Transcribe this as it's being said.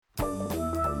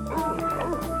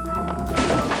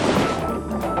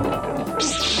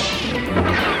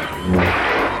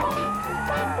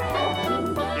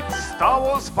Star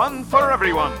Wars fun for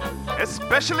everyone,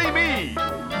 especially me.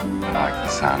 I like the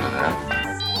sound of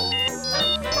that.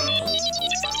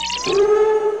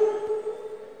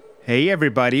 Hey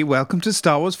everybody, welcome to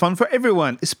Star Wars Fun for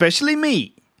Everyone, especially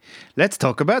me. Let's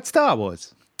talk about Star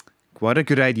Wars. What a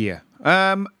good idea.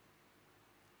 Bad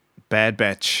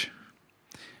Batch.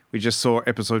 We just saw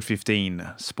episode 15.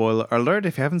 Spoiler alert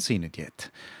if you haven't seen it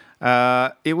yet.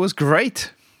 It was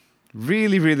great.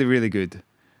 Really, really, really good.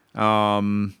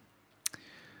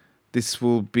 This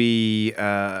will be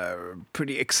a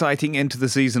pretty exciting end to the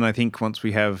season, I think, once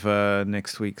we have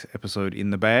next week's episode in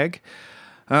the bag.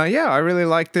 I really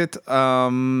liked it.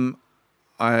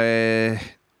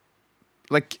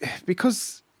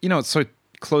 Because, it's so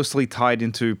closely tied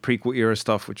into prequel era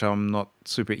stuff, which I'm not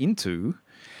super into.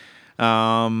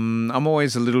 I'm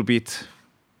always a little bit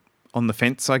on the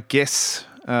fence, I guess,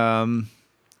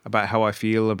 about how I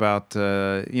feel about,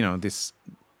 the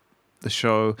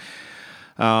show.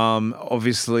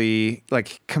 Obviously,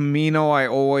 like Kamino, I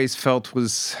always felt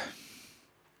was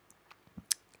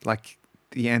like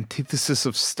the antithesis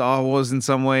of Star Wars in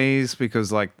some ways,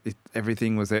 because like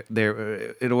everything was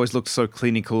there. It always looked so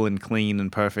clinical and clean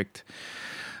and perfect.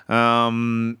 But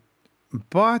I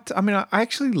mean, I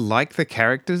actually like the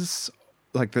characters,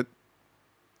 like the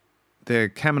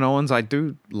Kaminoans. I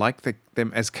do like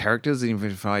them as characters, even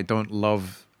if I don't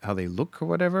love how they look or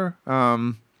whatever.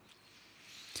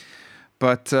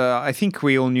 But I think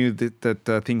we all knew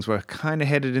that things were kind of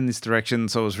headed in this direction,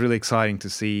 so it was really exciting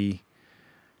to see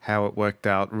how it worked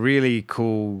out. Really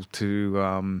cool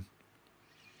to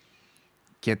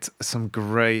get some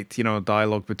great,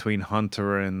 dialogue between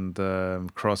Hunter and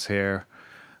Crosshair.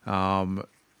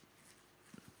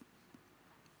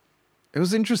 It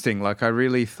was interesting. Like, I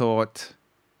really thought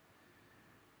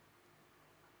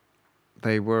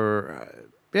they were...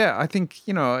 I think,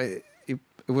 it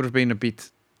would have been a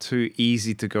bit too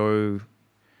easy to go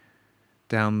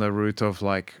down the route of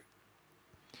like,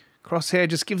 Crosshair,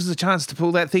 just give us a chance to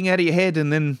pull that thing out of your head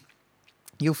and then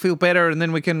you'll feel better and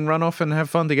then we can run off and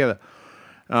have fun together.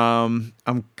 I'm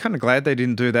kind of glad they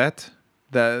didn't do that.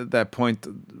 The point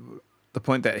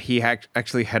that he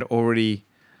actually had already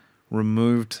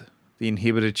removed the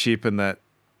inhibitor chip, and that,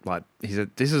 like, he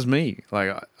said, this is me.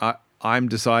 Like, I'm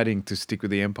deciding to stick with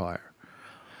the Empire.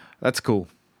 That's cool.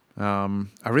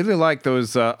 I really like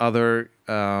those other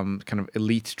kind of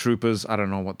elite troopers. I don't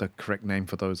know what the correct name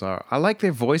for those are. I like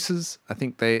their voices. I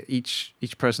think they each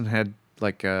person had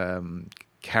like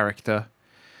character.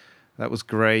 That was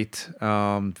great.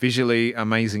 Visually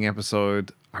amazing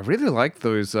episode. I really like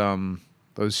those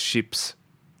ships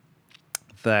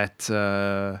that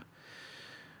are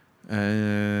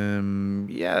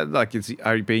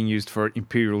being used for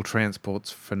Imperial transports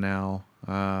for now.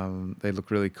 They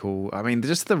look really cool. I mean,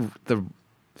 just the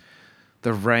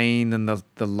rain and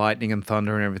the lightning and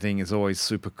thunder and everything is always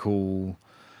super cool.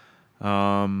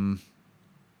 I'll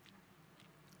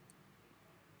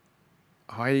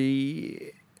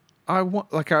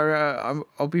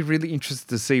be really interested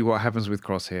to see what happens with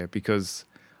Crosshair, because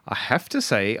I have to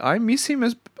say I miss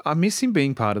him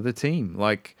being part of the team.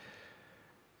 Like,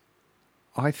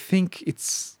 I think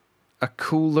it's a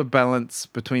cooler balance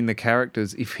between the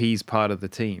characters if he's part of the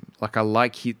team. Like, I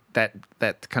like that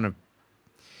kind of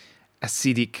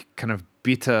acidic, kind of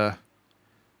bitter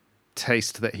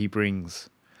taste that he brings.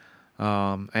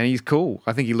 And he's cool.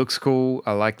 I think he looks cool.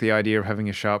 I like the idea of having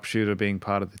a sharpshooter being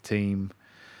part of the team.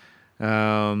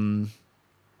 I mean,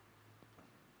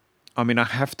 I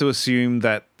have to assume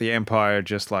that the Empire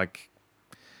just like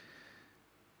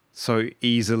so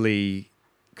easily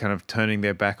kind of turning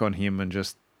their back on him and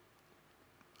just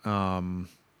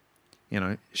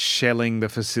shelling the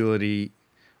facility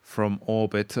from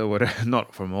orbit or whatever.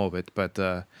 Not from orbit, but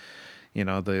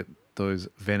those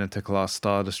Venator class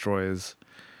star destroyers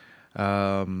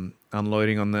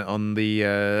unloading on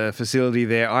the facility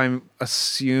there. I'm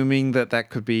assuming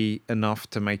that could be enough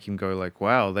to make him go like,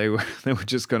 wow, they were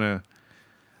just gonna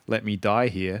let me die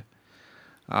here.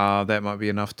 That might be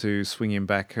enough to swing him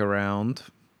back around.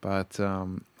 But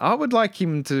I would like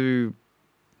him to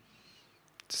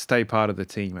stay part of the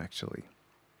team, actually.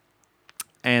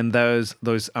 And those,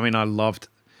 I mean, I loved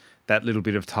that little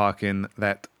bit of Tarkin,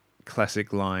 that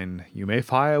classic line, "You may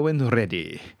fire when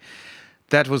ready."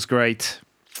 That was great.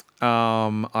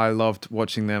 I loved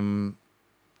watching them,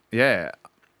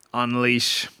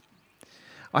 unleash.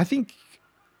 I think,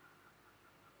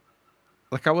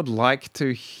 like, I would like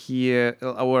to hear,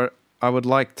 or I would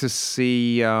like to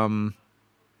see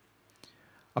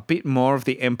a bit more of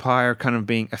the Empire kind of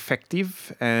being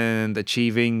effective and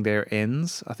achieving their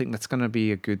ends. I think that's going to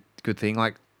be a good thing.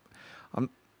 Like,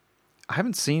 I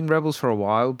haven't seen Rebels for a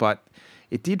while, but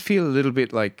it did feel a little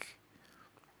bit like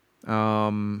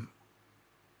the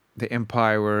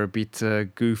Empire were a bit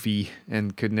goofy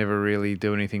and could never really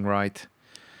do anything right.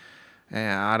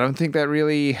 I don't think that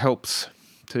really helps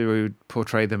to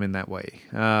portray them in that way.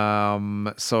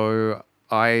 So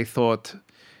I thought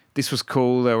this was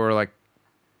cool. They were like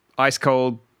ice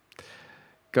cold,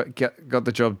 got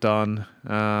the job done.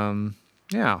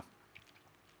 Yeah.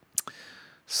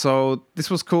 So this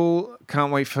was cool.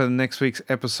 Can't wait for next week's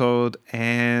episode.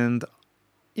 And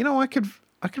I can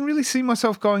really see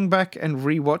myself going back and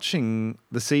rewatching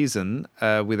the season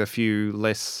with a few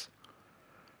less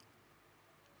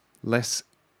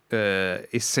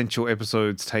essential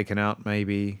episodes taken out.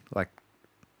 Maybe like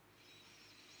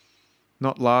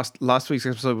not last week's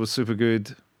episode was super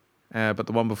good, but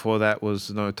the one before that was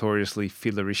notoriously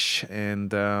fillerish.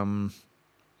 And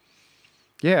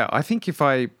I think if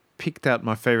I picked out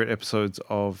my favorite episodes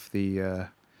of the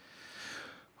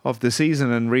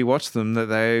season and rewatched them, that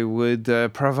they would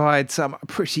provide some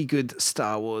pretty good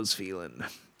Star Wars feeling.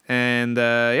 And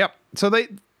so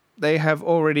they have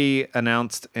already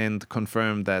announced and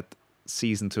confirmed that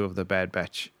season 2 of The Bad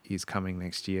Batch is coming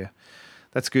next year.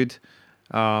 That's good.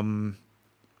 I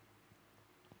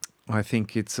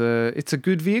think it's a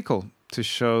good vehicle to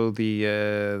show the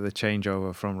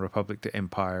changeover from Republic to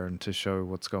Empire and to show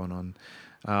what's going on.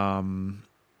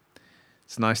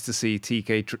 It's nice to see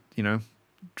TK,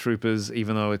 troopers,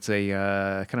 even though it's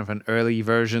a kind of an early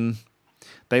version.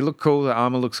 They look cool. The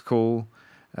armor looks cool.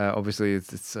 Obviously,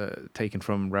 it's taken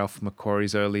from Ralph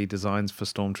McQuarrie's early designs for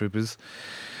stormtroopers.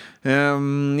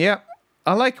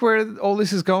 I like where all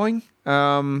this is going.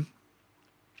 So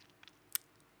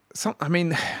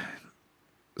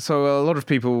a lot of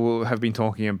people have been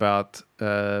talking about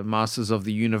Masters of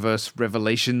the Universe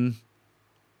Revelation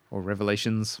or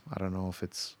Revelations. I don't know if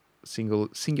it's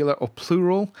singular or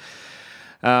plural.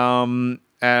 A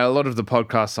lot of the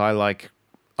podcasts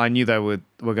I knew they were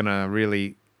going to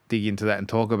really dig into that and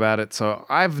talk about it. So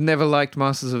I've never liked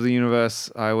Masters of the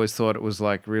Universe. I always thought it was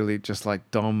like really just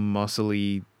like dumb,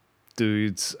 muscly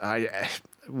dudes. I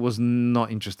was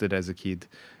not interested as a kid.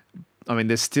 I mean,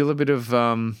 there's still a bit of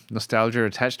nostalgia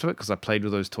attached to it because I played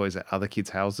with those toys at other kids'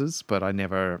 houses, but I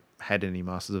never had any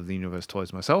Masters of the Universe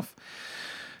toys myself.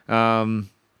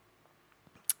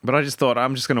 But I just thought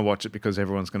I'm just going to watch it because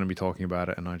everyone's going to be talking about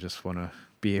it and I just want to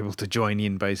be able to join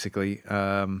in, basically.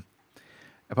 But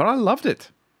I loved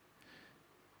it.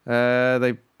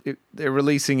 They're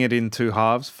releasing it in 2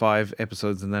 halves, 5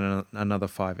 episodes and then another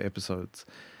 5 episodes.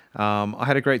 I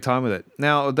had a great time with it.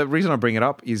 Now, the reason I bring it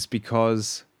up is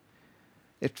because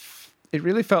it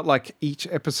really felt like each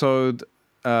episode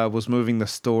was moving the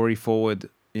story forward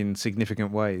in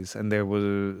significant ways, and there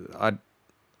was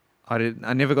I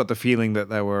never got the feeling that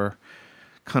they were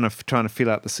kind of trying to fill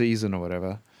out the season or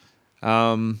whatever.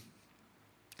 And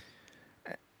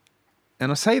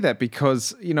I say that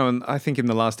because, I think in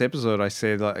the last episode I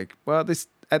said this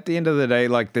at the end of the day,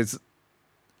 there's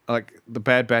the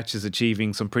Bad Batch is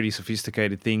achieving some pretty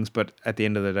sophisticated things, but at the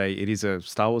end of the day, it is a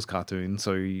Star Wars cartoon.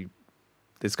 So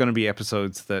there's going to be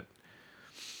episodes that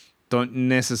don't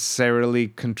necessarily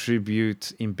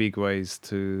contribute in big ways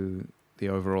to the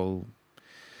overall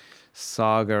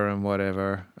saga and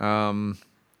whatever. And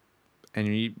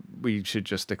we should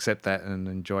just accept that and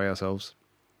enjoy ourselves.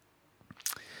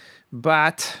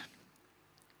 But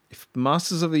if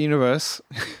Masters of the Universe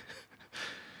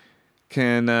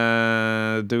can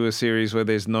do a series where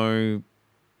there's no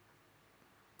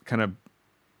kind of,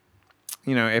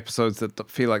 episodes that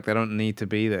feel like they don't need to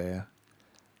be there,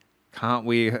 can't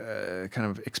we kind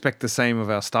of expect the same of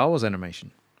our Star Wars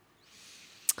animation?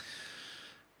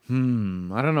 I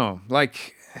don't know.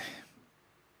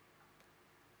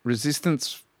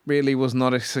 Resistance really was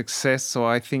not a success, so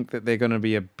I think that they're going to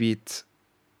be a bit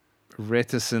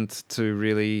reticent to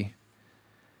really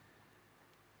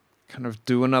kind of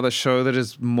do another show that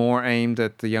is more aimed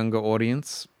at the younger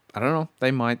audience. I don't know.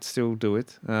 They might still do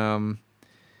it.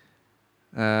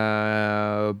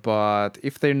 But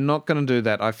if they're not going to do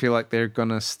that, I feel like they're going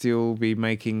to still be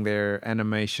making their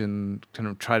animation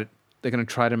they're going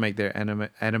to try to make their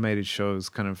animated shows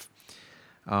kind of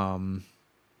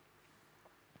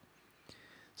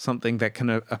something that can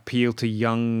appeal to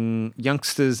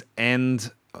youngsters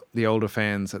and the older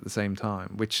fans at the same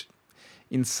time, which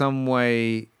in some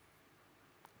way,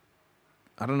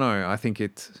 I don't know, I think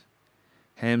it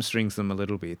hamstrings them a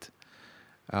little bit.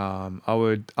 I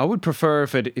would prefer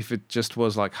if it just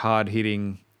was hard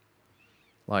hitting,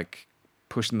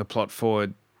 pushing the plot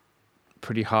forward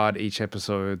pretty hard each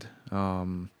episode.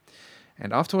 And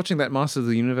after watching that Masters of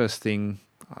the Universe thing,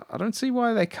 I don't see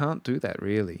why they can't do that,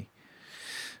 really.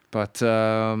 But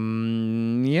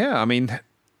yeah, I mean,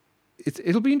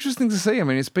 it'll be interesting to see. I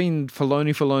mean, it's been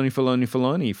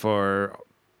Filoni for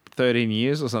 13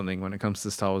 years or something when it comes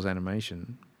to Star Wars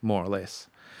animation, more or less.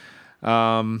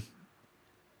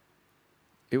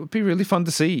 It would be really fun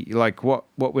to see, like, what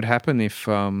would happen if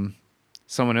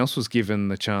someone else was given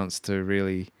the chance to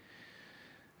really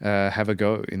have a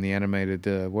go in the animated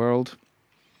world.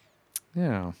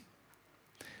 Yeah.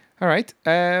 All right.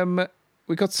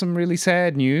 We got some really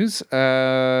sad news.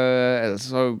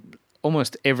 So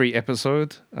almost every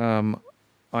episode,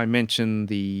 I mention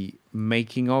the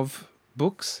making of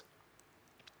books.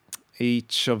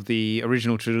 Each of the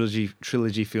original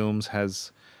trilogy films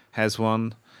has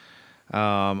one.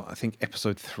 I think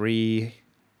episode 3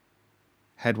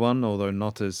 had one, although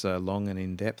not as long and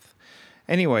in depth.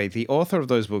 Anyway, the author of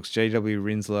those books, J.W.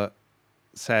 Rinsler,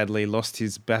 sadly lost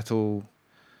his battle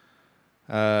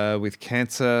with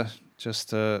cancer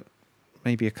just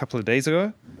maybe a couple of days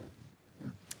ago.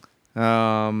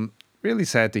 Really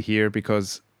sad to hear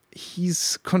because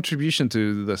his contribution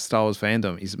to the Star Wars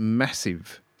fandom is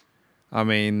massive. I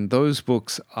mean, those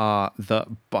books are the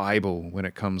Bible when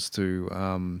it comes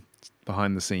to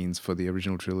behind the scenes for the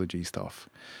original trilogy stuff.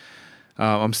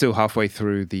 I'm still halfway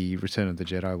through the Return of the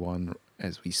Jedi one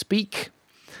as we speak.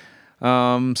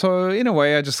 So in a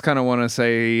way, I just kind of want to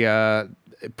say,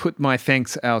 put my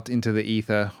thanks out into the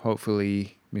ether.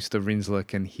 Hopefully, Mr. Rinsler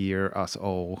can hear us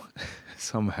all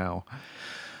somehow.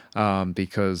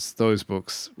 Because those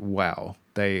books, wow,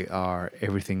 they are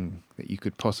everything that you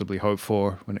could possibly hope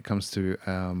for when it comes to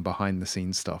behind the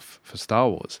scenes stuff for Star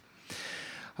Wars.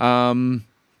 I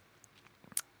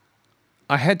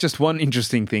had just one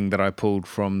interesting thing that I pulled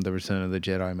from the Return of the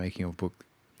Jedi making of book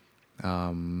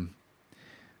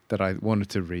that I wanted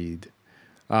to read.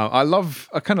 I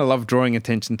kind of love drawing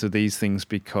attention to these things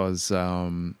because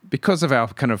of our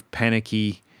kind of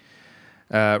panicky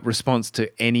response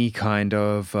to any kind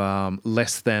of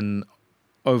less than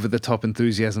over the top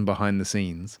enthusiasm behind the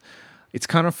scenes. It's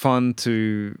kind of fun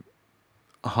to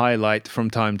highlight from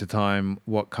time to time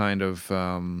what kind of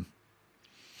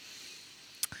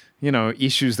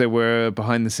issues there were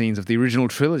behind the scenes of the original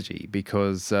trilogy,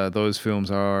 because those films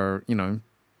are,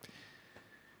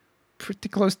 pretty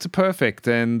close to perfect.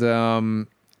 And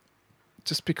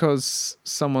just because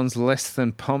someone's less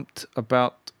than pumped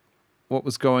about what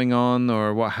was going on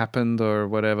or what happened or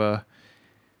whatever,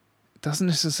 doesn't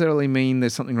necessarily mean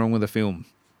there's something wrong with the film.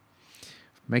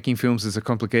 Making films is a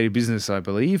complicated business, I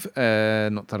believe.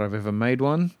 Not that I've ever made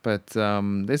one, but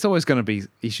there's always going to be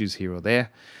issues here or there.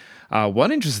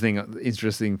 One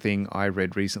interesting thing I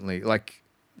read recently,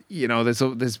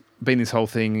 there's been this whole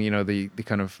thing, the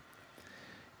kind of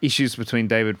issues between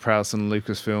David Prowse and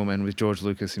Lucasfilm and with George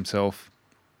Lucas himself.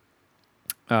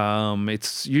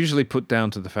 It's usually put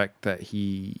down to the fact that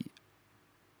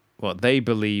they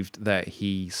believed that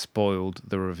he spoiled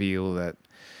the reveal that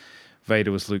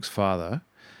Vader was Luke's father.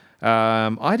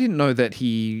 I didn't know that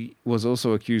he was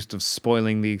also accused of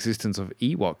spoiling the existence of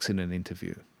Ewoks in an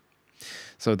interview.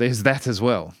 So there's that as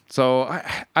well. So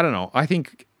I don't know. I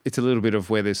think it's a little bit of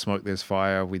where there's smoke, there's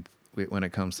fire with when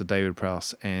it comes to David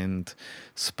Prowse and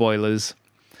spoilers.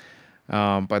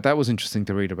 But that was interesting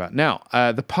to read about. Now,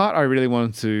 the part I really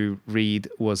wanted to read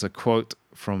was a quote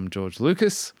from George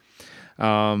Lucas.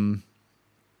 I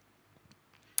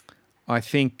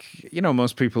think,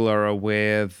 most people are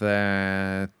aware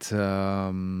that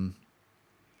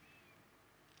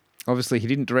obviously he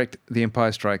didn't direct The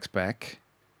Empire Strikes Back.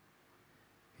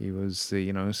 He was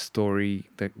the,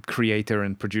 the creator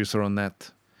and producer on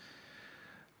that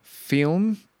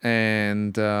film.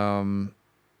 And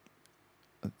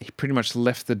he pretty much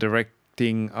left the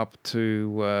directing up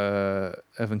to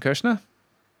Irvin Kershner.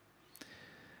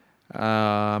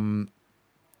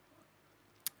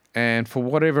 And for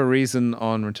whatever reason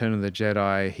on Return of the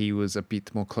Jedi, he was a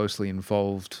bit more closely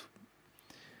involved.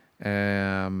 He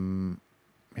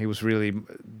was really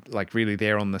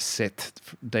there on the set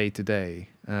day to day.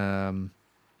 Not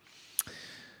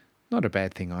a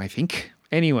bad thing, I think.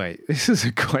 Anyway, this is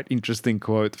a quite interesting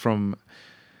quote from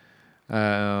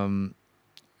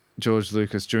George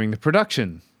Lucas during the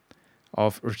production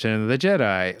of Return of the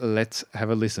Jedi. Let's have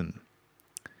a listen.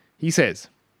 He says,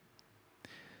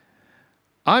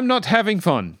 "I'm not having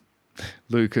fun,"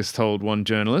 Lucas told one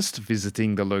journalist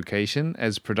visiting the location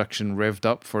as production revved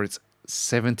up for its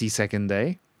 72nd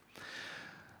day.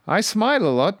 "I smile a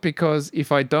lot because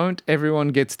if I don't, everyone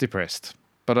gets depressed.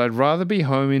 But I'd rather be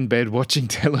home in bed watching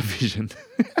television.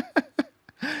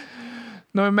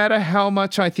 No matter how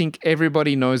much I think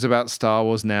everybody knows about Star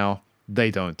Wars now, they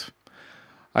don't.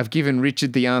 I've given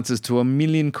Richard the answers to 1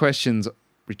 million questions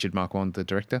Richard Marquand, the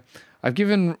director. I've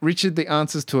given Richard the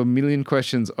answers to 1 million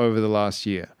questions over the last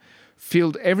year.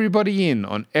 Filled everybody in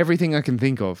on everything I can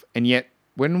think of. And yet,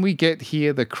 when we get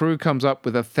here, the crew comes up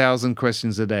with 1,000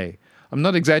 questions a day. I'm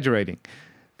not exaggerating.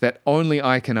 That only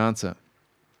I can answer.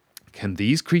 Can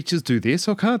these creatures do this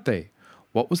or can't they?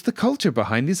 What was the culture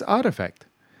behind this artifact?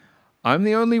 I'm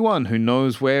the only one who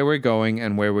knows where we're going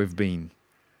and where we've been.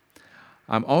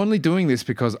 I'm only doing this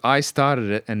because I started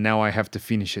it and now I have to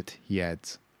finish it, he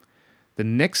adds. The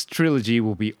next trilogy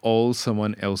will be all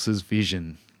someone else's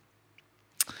vision.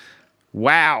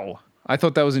 Wow! I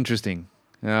thought that was interesting.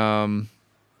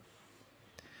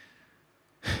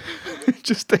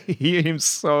 Just to hear him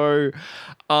so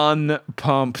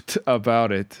unpumped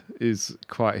about it is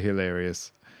quite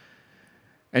hilarious.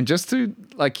 And just to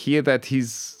hear that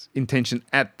his intention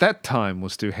at that time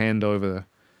was to hand over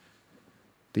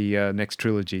the next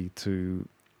trilogy to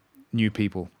new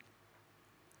people.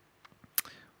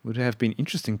 Would have been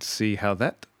interesting to see how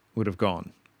that would have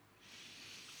gone.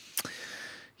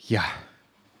 Yeah.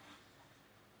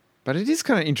 But it is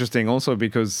kind of interesting also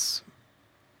because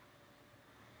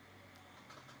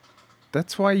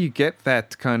that's why you get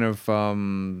that kind of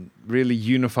really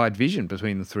unified vision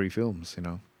between the three films,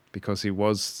 because he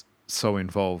was so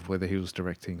involved whether he was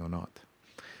directing or not.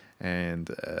 And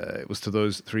it was to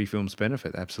those three films'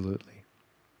 benefit, absolutely.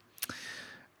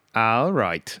 All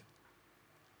right.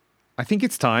 I think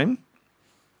it's time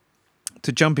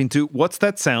to jump into What's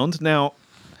That Sound? Now,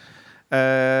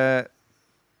 a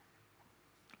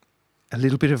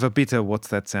little bit of a bitter What's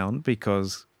That Sound,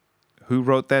 because who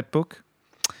wrote that book?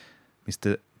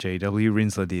 Mr. J.W.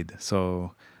 Rinsler did.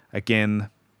 So, again,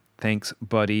 thanks,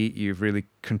 buddy. You've really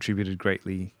contributed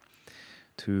greatly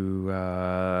to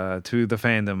the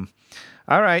fandom.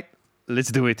 All right,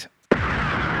 let's do it.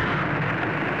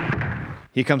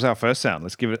 Here comes our first sound.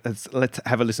 Let's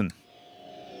have a listen.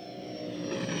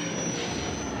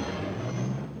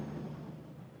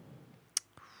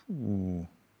 Ooh.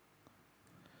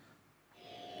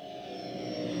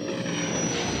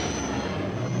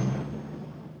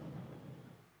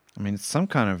 I mean, it's some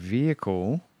kind of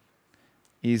vehicle.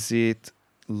 Is it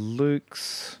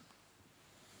Luke's...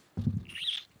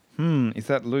 is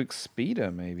that Luke's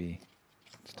speeder, maybe?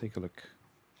 Let's take a look.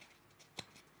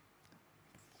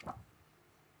 I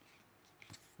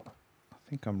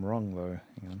think I'm wrong, though.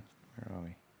 Hang on. Where are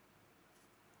we?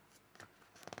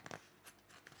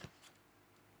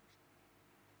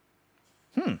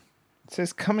 It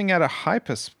says coming out of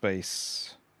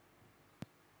hyperspace.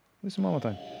 Listen one more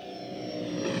time.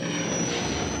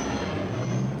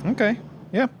 Okay.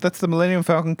 Yeah, that's the Millennium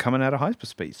Falcon coming out of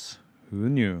hyperspace. Who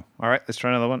knew? All right, let's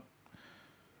try another one.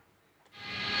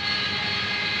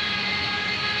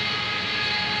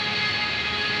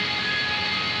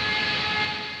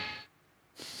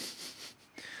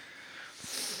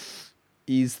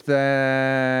 Is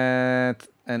that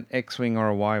an X-Wing or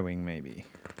a Y-Wing, maybe?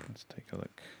 Let's take a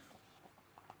look.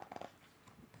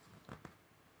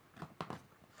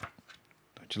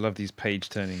 Don't you love these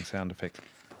page-turning sound effects?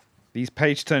 These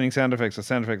page-turning sound effects are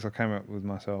sound effects I came up with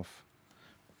myself.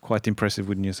 Quite impressive,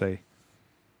 wouldn't you say?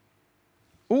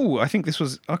 Oh, I think this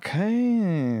was...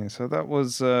 Okay, so that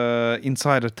was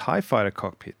inside a TIE fighter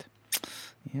cockpit.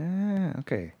 Yeah,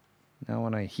 okay. Now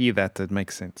when I hear that, it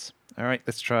makes sense. All right,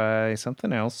 let's try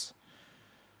something else.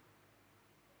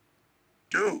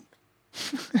 Do.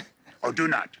 Or do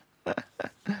not.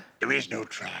 There is no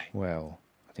try. Well,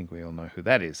 I think we all know who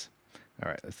that is. All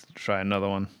right, let's try another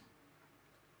one.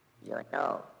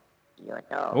 Yoto.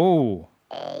 Oh.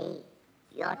 A.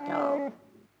 Yoto.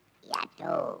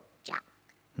 Yato. Chak.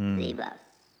 Rivas.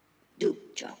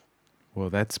 Duke Chuck. Well,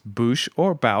 that's Boosh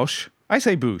or Bausch. I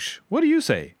say Boosh. What do you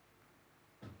say?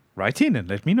 Write in and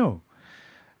let me know.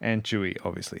 And Chewie,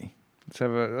 obviously.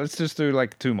 Let's just do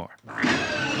like two more.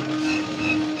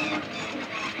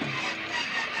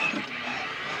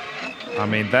 I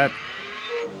mean, that...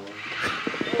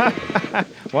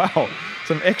 Wow.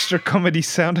 Some extra comedy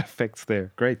sound effects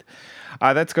there. Great.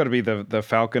 That's got to be the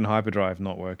Falcon hyperdrive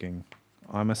not working.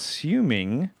 I'm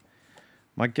assuming...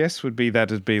 My guess would be that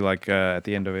it'd be like at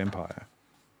the end of Empire.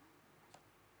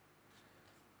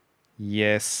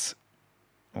 Yes.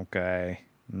 Okay.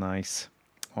 Nice.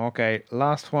 Okay,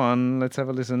 last one. Let's have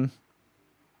a listen.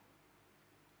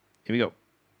 Here we go.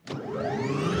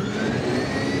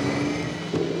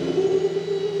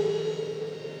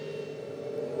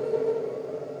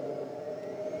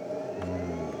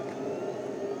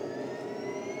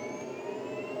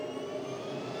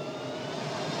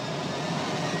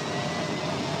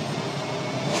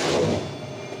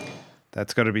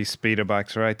 That's got to be speeder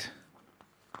bikes, right?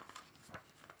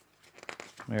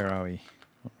 Where are we?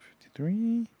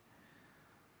 3.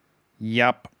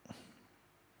 Yup.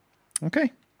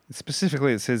 Okay.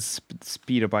 Specifically, it says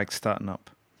speeder bike starting up.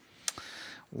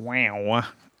 Wow.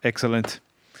 Excellent.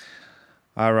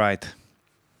 All right.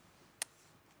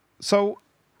 So,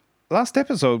 last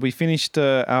episode, we finished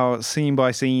our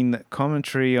scene-by-scene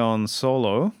commentary on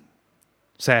Solo.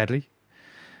 Sadly.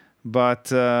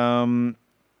 But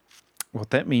what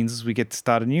that means is we get to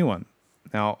start a new one.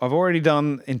 Now, I've already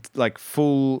done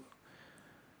full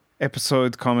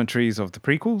episode commentaries of the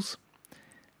prequels.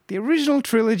 The original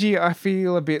trilogy, I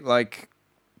feel a bit like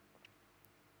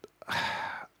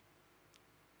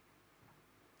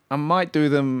I might do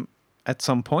them at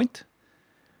some point,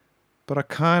 but I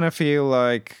kind of feel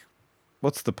like,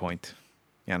 what's the point?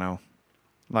 You know,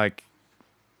 like,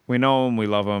 we know them, we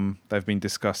love them, they've been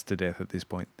discussed to death at this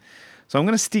point. So I'm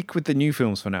going to stick with the new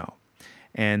films for now,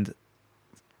 and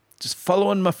just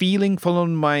following my feeling,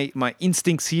 following my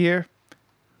instincts here.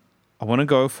 I want to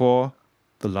go for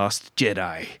The Last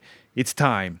Jedi. It's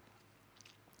time.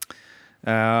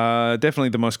 Definitely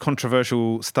the most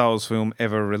controversial Star Wars film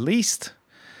ever released.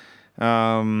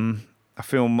 A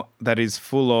film that is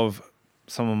full of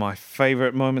some of my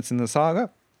favorite moments in the saga,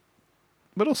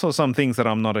 but also some things that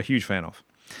I'm not a huge fan of.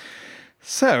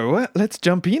 So let's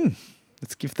jump in.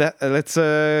 Let's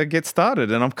get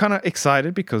started. And I'm kind of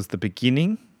excited because the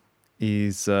beginning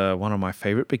is one of my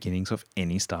favorite beginnings of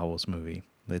any Star Wars movie.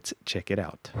 Let's check it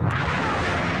out. I've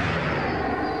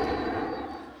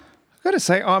got to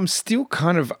say, I'm still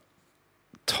kind of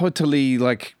totally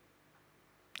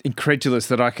incredulous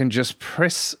that I can just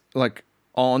press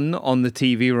on the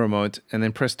TV remote and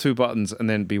then press 2 buttons and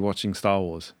then be watching Star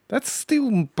Wars. That's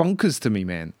still bonkers to me,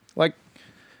 man.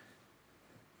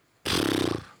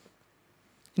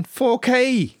 In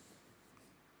 4K.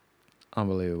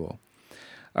 Unbelievable.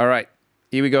 All right,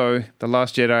 here we go. The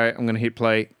Last Jedi. I'm going to hit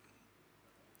play.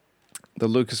 The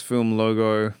Lucasfilm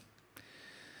logo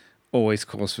always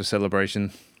calls for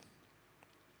celebration.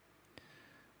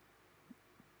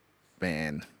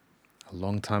 Man, a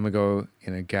long time ago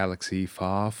in a galaxy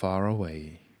far, far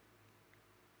away.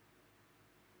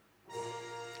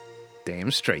 Damn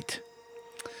straight.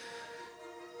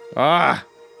 The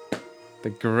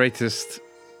greatest.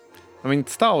 I mean,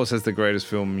 Star Wars has the greatest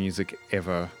film music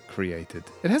ever created.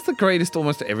 It has the greatest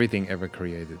almost everything ever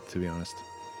created, to be honest.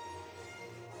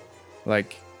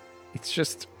 It's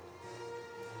just...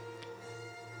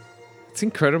 It's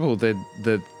incredible the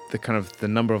kind of the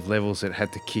number of levels it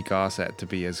had to kick ass at to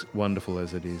be as wonderful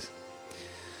as it is.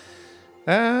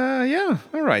 Yeah,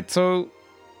 alright, so...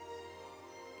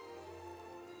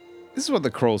 This is what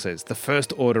the crawl says. The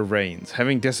First Order reigns.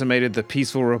 Having decimated the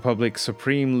peaceful Republic,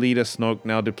 Supreme Leader Snoke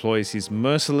now deploys his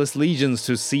merciless legions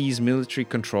to seize military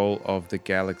control of the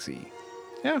galaxy.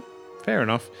 Yeah, fair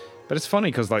enough. But it's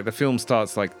funny because the film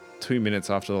starts 2 minutes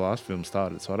after the last film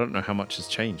started, so I don't know how much has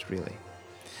changed, really.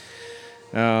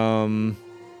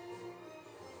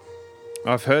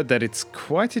 I've heard that it's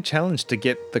quite a challenge to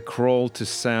get the crawl to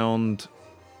sound...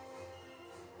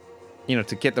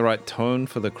 to get the right tone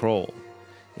for the crawl.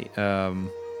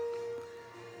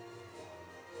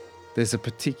 There's a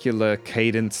particular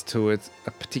cadence to it,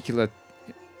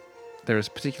 there's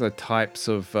particular types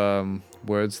of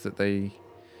words that they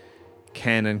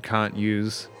can and can't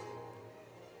use.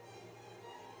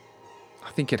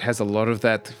 I think it has a lot of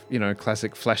that,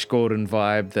 classic Flash Gordon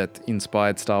vibe that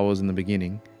inspired Star Wars in the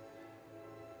beginning.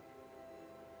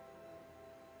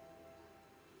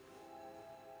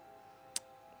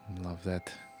 Love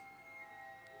that.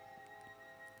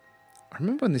 I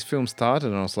remember when this film started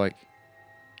and I was like,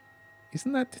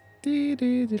 isn't that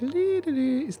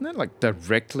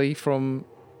directly from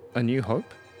A New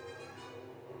Hope?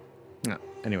 No.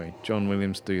 Anyway, John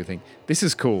Williams, do your thing. This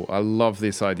is cool. I love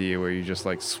this idea where you're just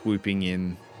swooping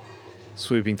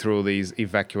through all these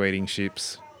evacuating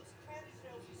ships.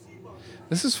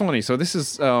 This is funny. So this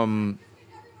is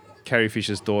Carrie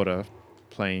Fisher's daughter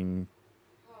playing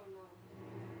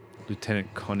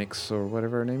Lieutenant Connix or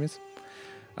whatever her name is.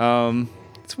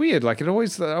 It's weird. I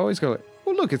always go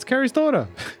oh look, it's Carrie's daughter.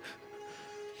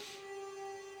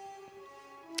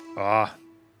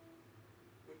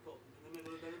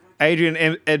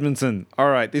 Adrian Edmondson. All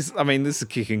right, this is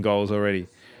kicking goals already.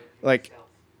 I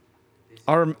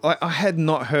had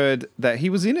not heard that he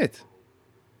was in it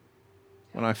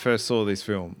when I first saw this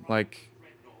film. And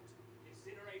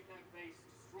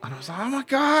I was like, oh my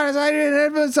god, it's Adrian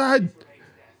Edmondson.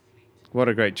 What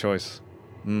a great choice.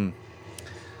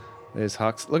 There's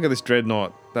Hux. Look at this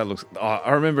dreadnought. That looks...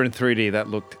 I remember in 3D, that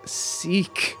looked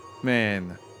sick,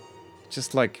 man.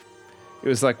 Just it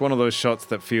was one of those shots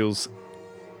that feels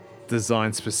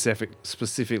designed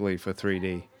specifically for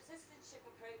 3D.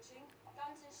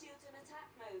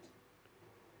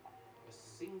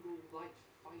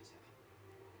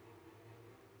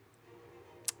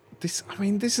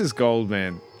 This is gold,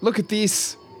 man. Look at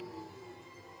this.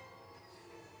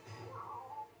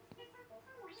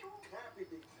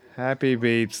 Happy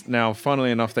beeps. Now,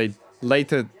 funnily enough, they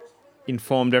later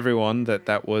informed everyone that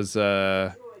that was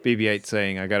BB-8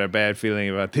 saying, "I got a bad feeling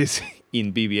about this"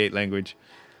 in BB-8 language.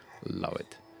 Love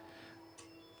it.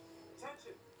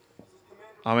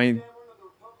 I mean,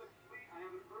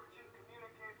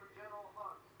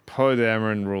 Poe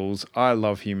Dameron rules. I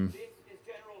love him.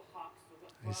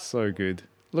 He's so good.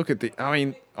 Look at the...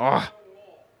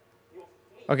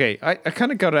 Okay, I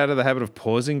kind of got out of the habit of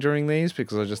pausing during these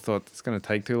because I just thought it's going to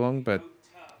take too long, but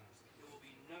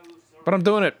I'm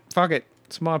doing it. Fuck it.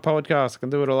 It's my podcast. I can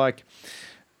do what I like.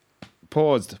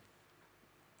 Paused.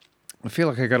 I feel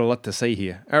like I got a lot to say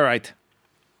here. All right.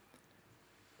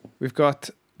 We've got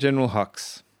General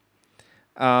Hux.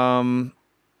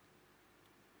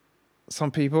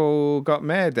 Some people got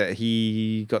mad that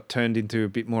he got turned into a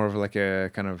bit more of like a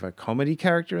kind of a comedy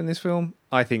character in this film.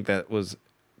 I think that was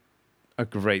a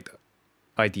great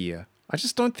idea. I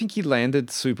just don't think he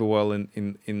landed super well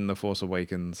in The Force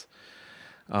Awakens.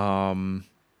 I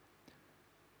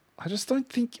just don't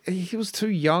think he was too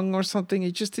young or something.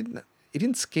 He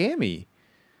didn't scare me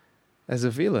as a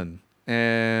villain.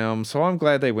 So I'm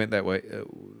glad they went that way,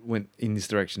 went in this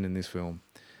direction in this film.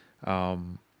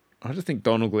 I just think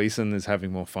Donald Gleason is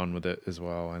having more fun with it as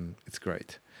well, and it's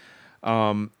great.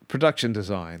 Production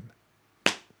design.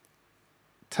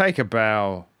 Take a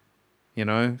bow,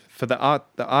 for the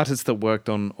artists that worked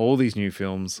on all these new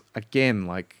films. Again,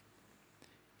 like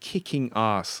kicking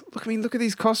ass. Look at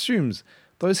these costumes.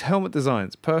 Those helmet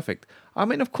designs, perfect. I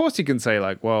mean, of course you can say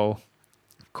like, well,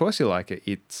 of course you like it.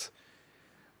 It's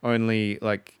only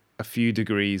like a few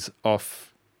degrees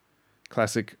off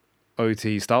classic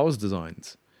OT Star Wars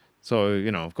designs. So,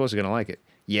 of course you're going to like it.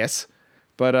 Yes.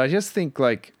 But I just think,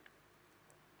 like,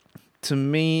 to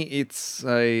me, it's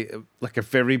a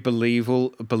very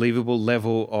believable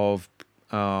level of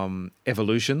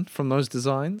evolution from those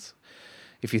designs.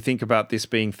 If you think about this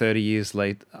being 30 years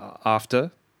late after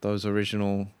those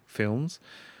original films,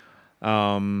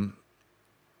 I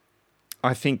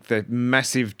think the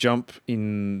massive jump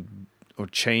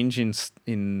change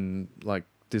in like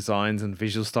designs and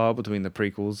visual style between the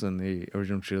prequels and the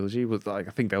original trilogy was like,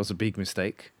 I think that was a big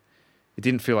mistake. It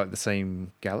didn't feel like the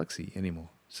same galaxy anymore,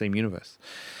 same universe.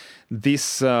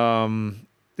 This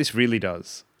really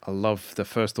does. I love the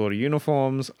First Order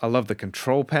uniforms. I love the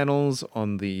control panels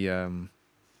on the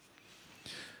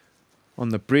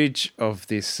bridge of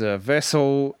this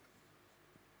vessel.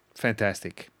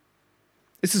 Fantastic.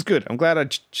 This is good. I'm glad I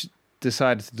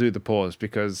decided to do the pause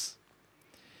because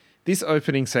this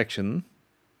opening section,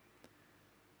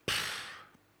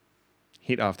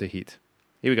 hit after hit.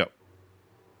 Here we go.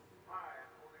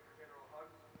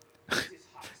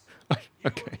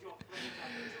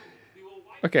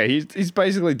 Okay, he's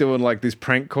basically doing like this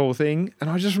prank call thing, and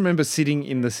I just remember sitting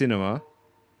in the cinema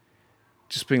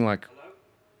just being like,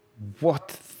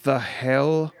 what the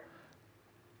hell?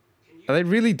 Are they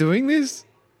really doing this?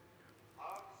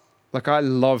 Like, I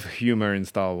love humor in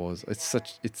Star Wars.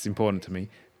 It's important to me.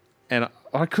 And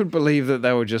I couldn't believe that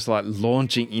they were just like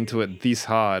launching into it this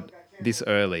hard, this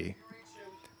early.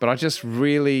 But I just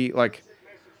really I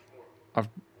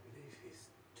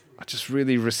just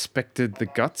really respected the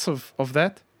guts of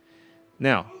that.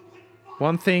 Now,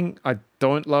 one thing I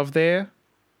don't love there,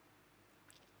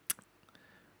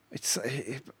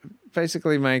 it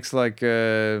basically makes like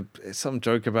some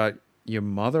joke about your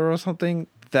mother or something.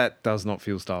 That does not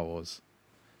feel Star Wars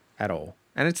at all.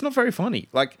 And it's not very funny.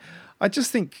 Like, I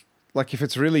just think, like, if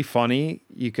it's really funny,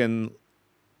 you can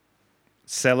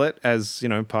sell it as,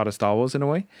 part of Star Wars in a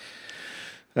way.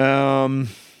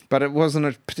 But it wasn't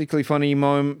a particularly funny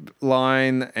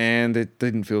line, and it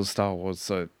didn't feel Star Wars.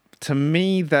 So to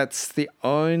me, that's the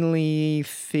only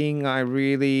thing I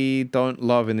really don't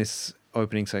love in this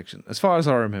opening section, as far as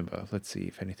I remember. Let's see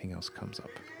if anything else comes up.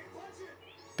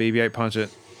 BB-8 punch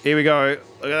it. Here we go.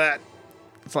 Look at that.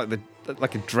 It's like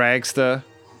like a dragster.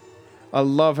 I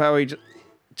love how he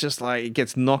just like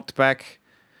gets knocked back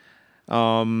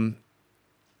from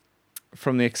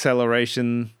the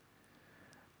acceleration,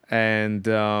 and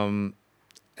the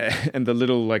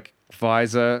little like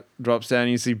visor drops down.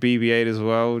 You see BB-8 as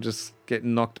well, just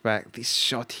getting knocked back. This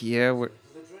shot here,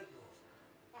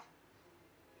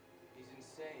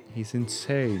 he's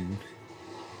insane.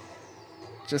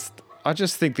 I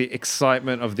just think the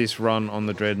excitement of this run on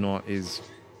the Dreadnought is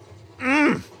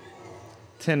 10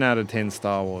 out of 10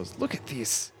 Star Wars. Look at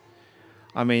this.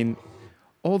 I mean,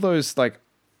 all those, like,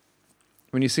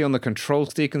 when you see on the control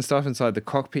stick and stuff inside the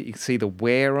cockpit, you can see the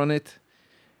wear on it.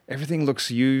 Everything looks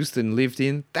used and lived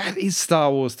in. That is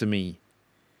Star Wars to me.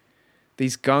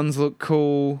 These guns look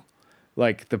cool.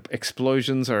 Like, the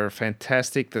explosions are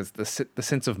fantastic. The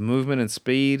sense of movement and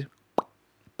speed.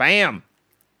 Bam!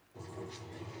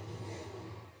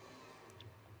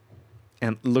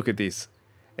 And look at this.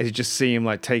 As you just see him,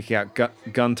 like, taking out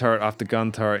gun turret after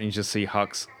gun turret, and you just see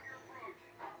Hux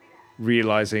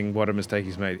realizing what a mistake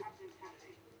he's made.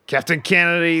 Captain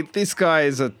Kennedy, this guy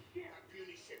is a...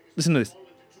 Listen to this.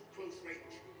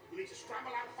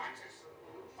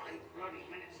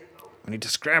 We need to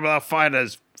scramble our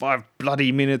fighters 5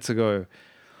 bloody minutes ago.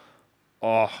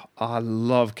 Oh, I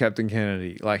love Captain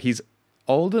Kennedy. Like, he's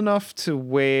old enough to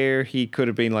where he could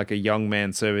have been like a young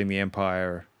man serving the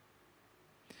Empire.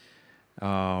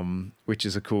 Which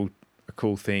is a cool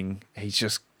thing. He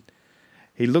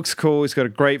looks cool. He's got a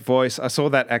great voice. I saw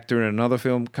that actor in another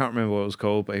film. Can't remember what it was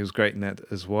called, but he was great in that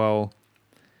as well.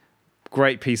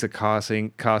 Great piece of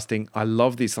casting. I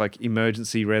love this like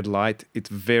emergency red light. It's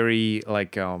very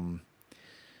like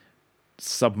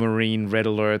submarine red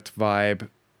alert vibe.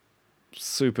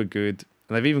 Super good.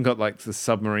 And they've even got like the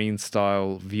submarine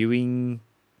style viewing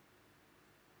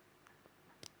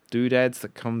doodads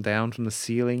that come down from the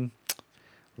ceiling.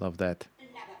 Love that.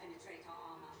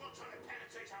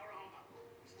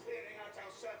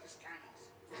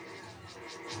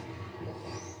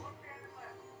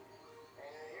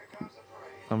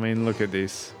 I mean, look at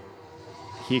this.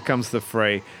 Here comes the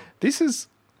fray. This is...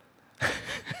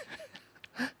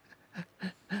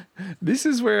 this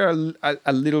is where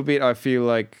a little bit I feel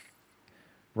like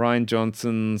Rian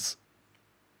Johnson's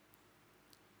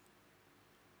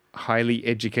highly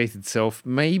educated self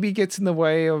maybe gets in the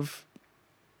way of...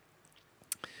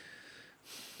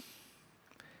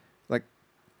 Like,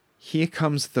 here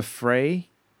comes the fray.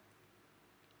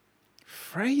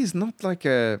 Fray is not like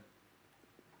a...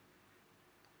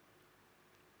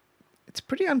 It's a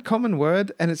pretty uncommon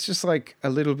word, and it's just like a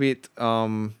little bit...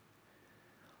 I'm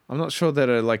not sure that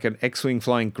like an X-Wing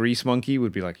flying grease monkey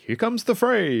would be like, here comes the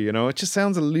fray, you know? It just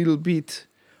sounds a little bit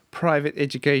private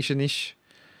education-ish.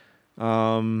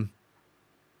 But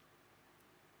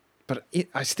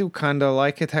I still kind of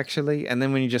like it, actually. And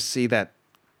then when you just see that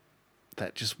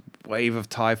just wave of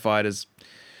TIE fighters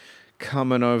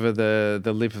coming over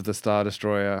the lip of the Star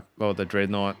Destroyer, or the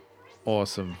Dreadnought,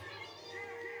 awesome.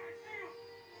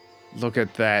 Look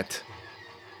at that.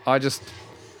 I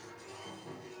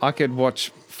could watch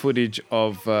footage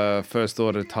of First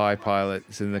Order TIE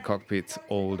pilots in the cockpits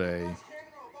all day.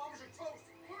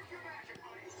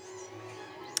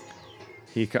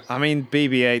 I mean,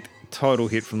 BB-8, total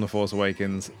hit from The Force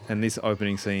Awakens, and this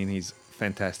opening scene, he's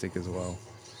fantastic as well.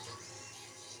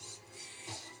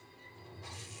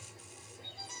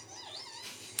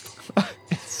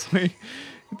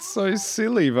 It's so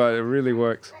silly, but it really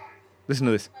works. Listen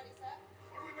to this.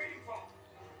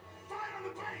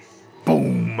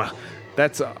 Boom!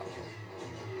 That's...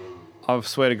 I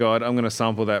swear to God, I'm going to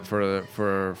sample that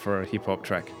for a hip-hop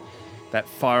track. That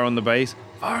fire on the bass.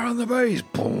 Fire on the bass!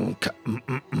 Boom!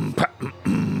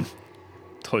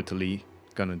 Totally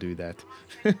gonna do that.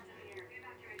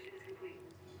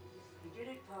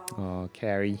 Oh,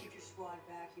 Carrie.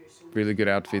 Really good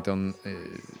outfit on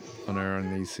her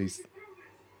in these scenes.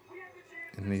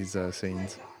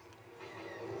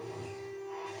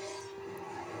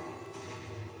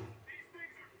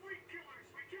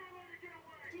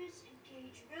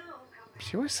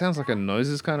 She always sounds like her nose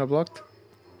is kind of blocked.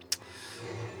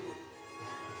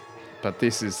 But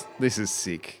this is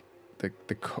sick. The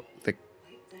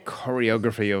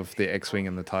choreography of the X-Wing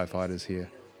and the TIE fighters here.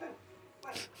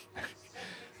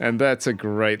 And that's a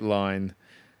great line.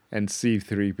 And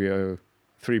C-3PO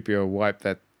wipe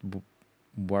that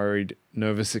worried,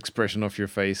 nervous expression off your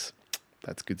face.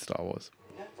 That's good Star Wars.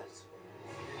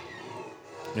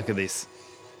 Look at this.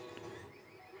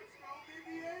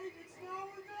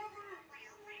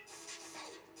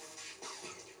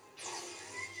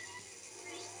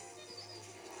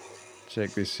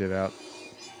 Check this shit out.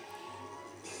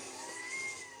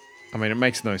 I mean, it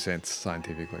makes no sense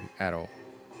scientifically at all.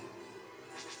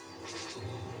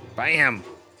 Bam!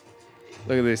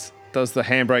 Look at this. Does the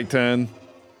handbrake turn?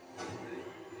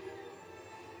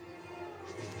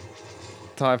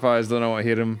 TIE fighters don't know what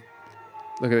hit him.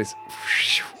 Look at this.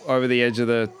 Over the edge of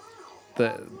the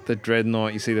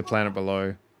Dreadnought, you see the planet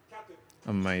below.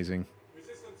 Amazing.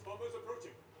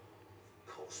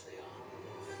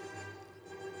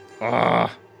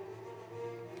 Ah,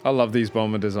 I love these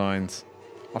bomber designs.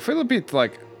 I feel a bit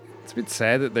like it's a bit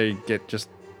sad that they get just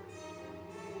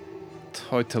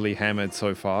totally hammered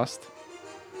so fast.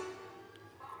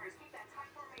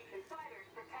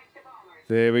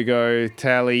 There we go.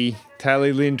 Tally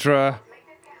Lintra.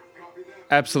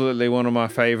 Absolutely one of my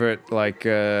favorite, like,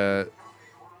 kind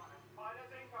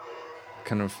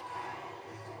of,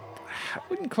 I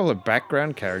wouldn't call her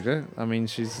background character. I mean,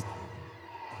 she's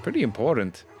pretty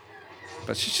important.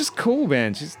 But she's just cool,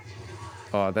 man.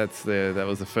 Oh, that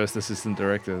was the first assistant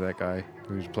director, that guy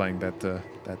who was playing that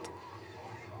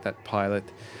pilot.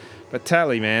 But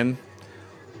Tally, man.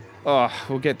 Oh,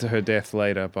 we'll get to her death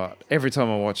later, but every time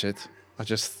I watch it, I'm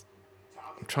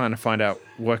trying to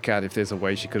work out if there's a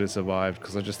way she could have survived,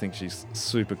 because I just think she's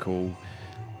super cool.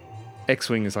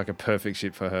 X-Wing is like a perfect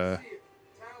ship for her.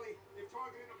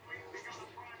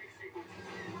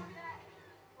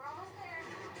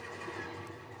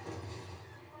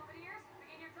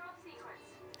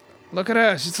 Look at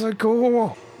her, she's so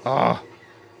cool. Oh,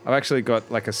 I've actually got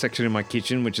like a section in my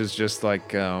kitchen which is just like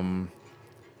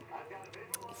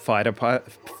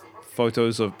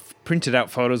printed out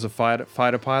photos of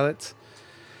fighter pilots.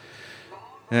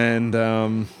 And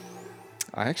I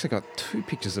actually got 2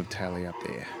 pictures of Tally up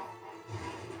there.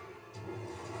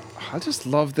 I just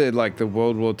love the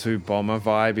World War II bomber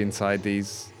vibe inside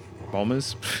these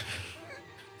bombers.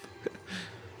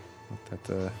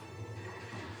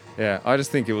 Yeah, I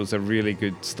just think it was a really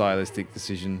good stylistic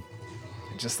decision.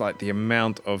 Just like the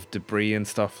amount of debris and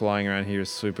stuff flying around here is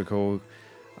super cool.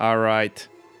 All right,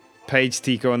 Paige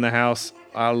Tico in the house.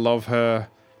 I love her.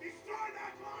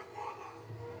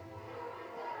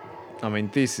 I mean,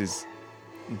 this is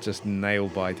just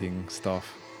nail-biting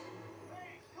stuff.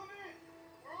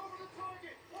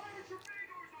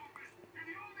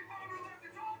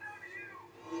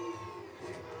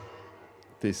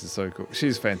 This is so cool.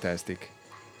 She's fantastic.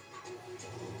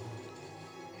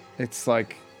 It's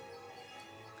like...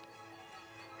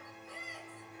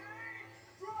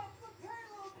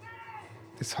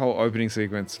 this whole opening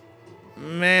sequence.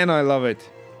 Man, I love it.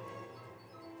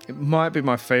 It might be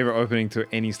my favorite opening to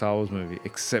any Star Wars movie,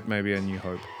 except maybe A New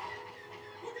Hope.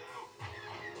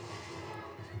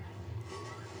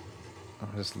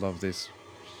 I just love this.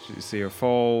 You see her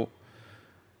fall,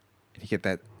 and you get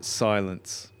that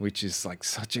silence, which is like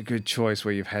such a good choice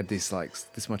where you've had this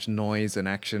much noise and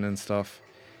action and stuff,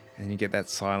 and you get that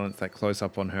silence, that close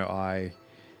up on her eye.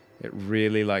 It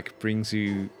really like brings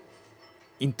you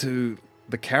into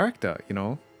the character, you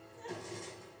know.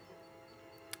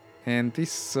 And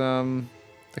this, the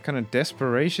kind of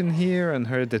desperation here and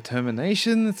her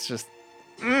determination, it's just...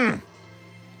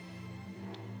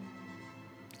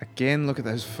 Again, look at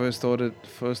those first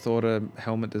order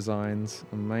helmet designs.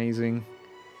 Amazing.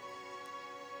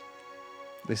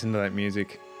 Listen to that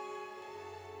music.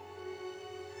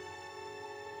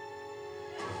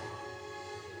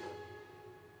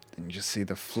 Then you just see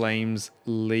the flames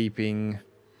leaping.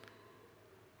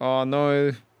 Oh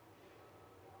no.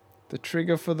 The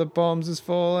trigger for the bombs is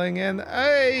falling, and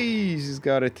hey, she's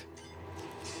got it.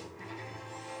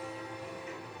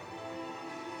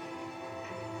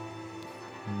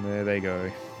 And there they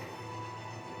go.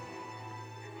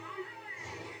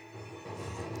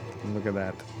 And look at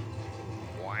that.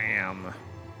 Wham!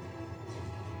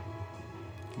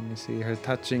 Can you see her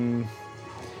touching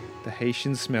the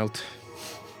Haitian smelt?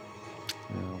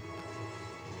 Oh.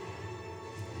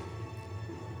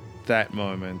 That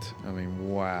moment, I mean,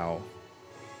 wow.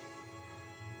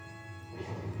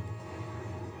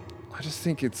 I just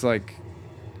think it's like,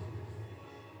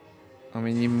 I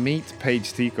mean, you meet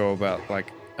Paige Tico about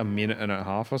like a minute and a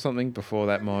half or something before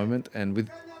that moment, and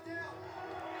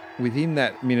within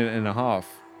that minute and a half,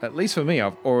 at least for me,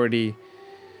 I've already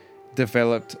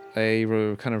developed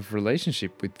a kind of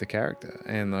relationship with the character,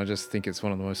 and I just think it's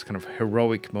one of the most kind of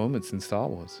heroic moments in Star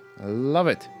Wars. I love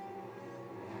it.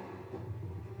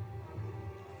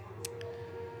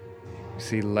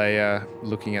 See Leia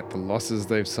looking at the losses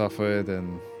they've suffered,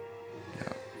 and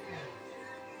yeah.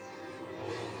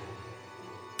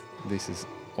 This is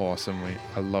awesome.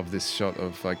 I love this shot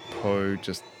of like Poe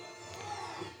just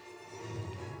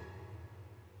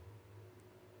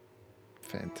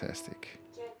fantastic.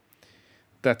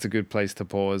 That's a good place to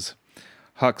pause.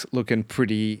 Huck's looking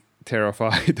pretty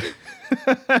terrified.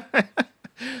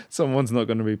 Someone's not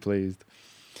going to be pleased.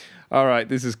 All right,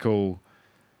 this is cool.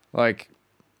 Like,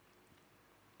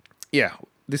 yeah,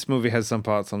 this movie has some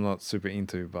parts I'm not super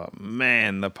into, but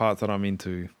man, the parts that I'm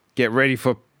into. Get ready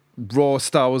for raw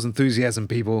Star Wars enthusiasm,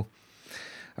 people.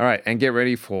 All right, and get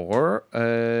ready for,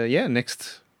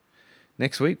 next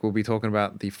week we'll be talking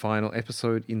about the final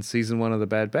episode in Season 1 of The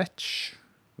Bad Batch,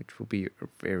 which will be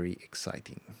very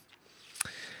exciting.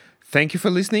 Thank you for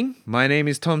listening. My name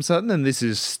is Tom Sutton, and this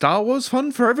is Star Wars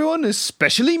Fun for Everyone,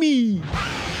 especially me.